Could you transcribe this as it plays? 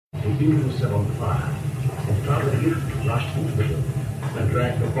The building was set on fire, and Father Youth rushed into the building and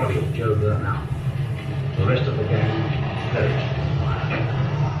dragged the body of Joe Byrne out. The rest of the gang perished.